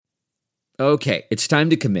Okay, it's time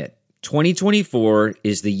to commit. 2024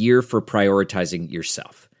 is the year for prioritizing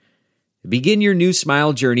yourself. Begin your new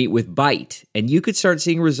smile journey with Byte, and you could start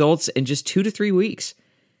seeing results in just 2 to 3 weeks.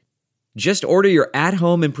 Just order your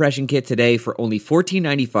at-home impression kit today for only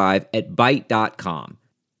 $14.95 at Byte.com.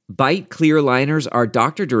 Byte clear aligners are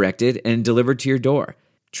doctor-directed and delivered to your door.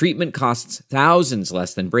 Treatment costs thousands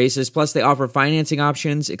less than braces, plus they offer financing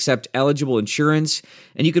options, accept eligible insurance,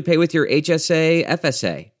 and you could pay with your HSA,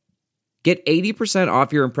 FSA. Get 80%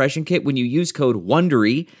 off your impression kit when you use code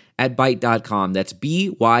WONDERY at Byte.com. That's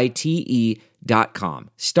BYTE.com.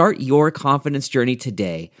 Start your confidence journey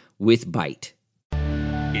today with Byte.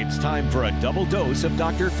 It's time for a double dose of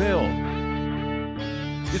Dr. Phil.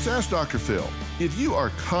 It's Ask Dr. Phil. If you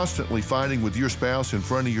are constantly fighting with your spouse in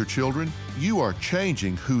front of your children, you are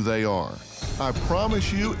changing who they are. I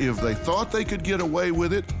promise you, if they thought they could get away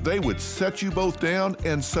with it, they would set you both down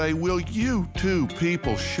and say, "Will you two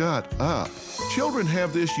people shut up?" Children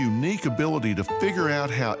have this unique ability to figure out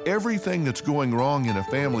how everything that's going wrong in a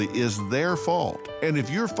family is their fault. And if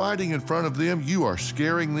you're fighting in front of them, you are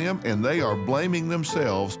scaring them and they are blaming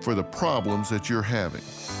themselves for the problems that you're having.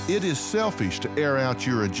 It is selfish to air out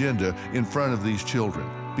your agenda in front of these children,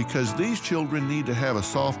 because these children need to have a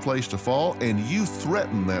soft place to fall, and you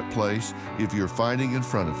threaten that place if you're fighting in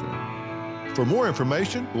front of them. For more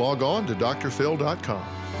information, log on to drphil.com.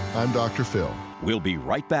 I'm Dr. Phil. We'll be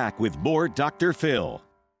right back with more Dr. Phil.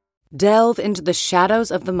 Delve into the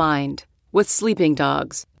shadows of the mind with Sleeping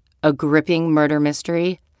Dogs, a gripping murder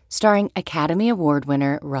mystery starring Academy Award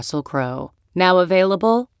winner Russell Crowe. Now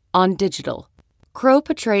available on digital. Crowe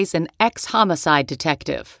portrays an ex-homicide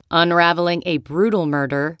detective, unraveling a brutal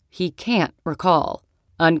murder he can't recall.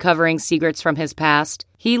 Uncovering secrets from his past,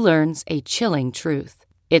 he learns a chilling truth.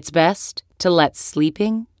 It's best to let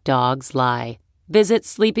sleeping dogs lie. Visit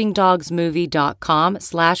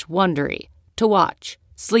sleepingdogsmovie.com/Wondery to watch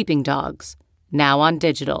Sleeping Dogs, now on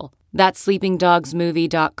digital. That's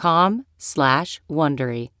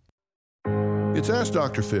sleepingdogsmovie.com/Wondery. It's Ask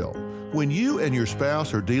Dr. Phil. When you and your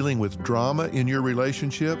spouse are dealing with drama in your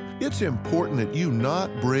relationship, it's important that you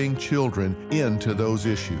not bring children into those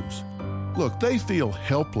issues. Look, they feel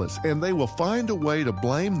helpless and they will find a way to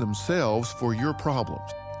blame themselves for your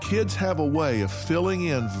problems. Kids have a way of filling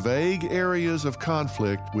in vague areas of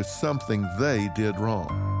conflict with something they did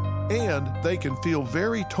wrong. And they can feel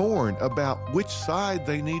very torn about which side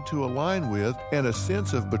they need to align with, and a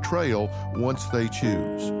sense of betrayal once they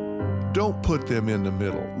choose. Don't put them in the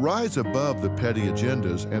middle. Rise above the petty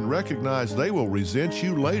agendas and recognize they will resent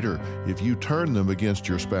you later if you turn them against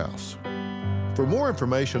your spouse. For more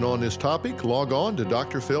information on this topic, log on to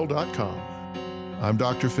drphil.com. I'm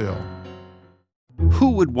Dr. Phil. Who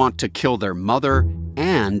would want to kill their mother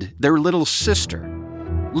and their little sister?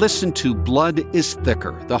 Listen to Blood is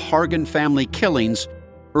Thicker, the Hargan family killings,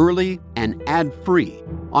 early and ad-free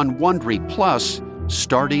on Wondery Plus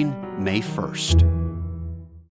starting May 1st.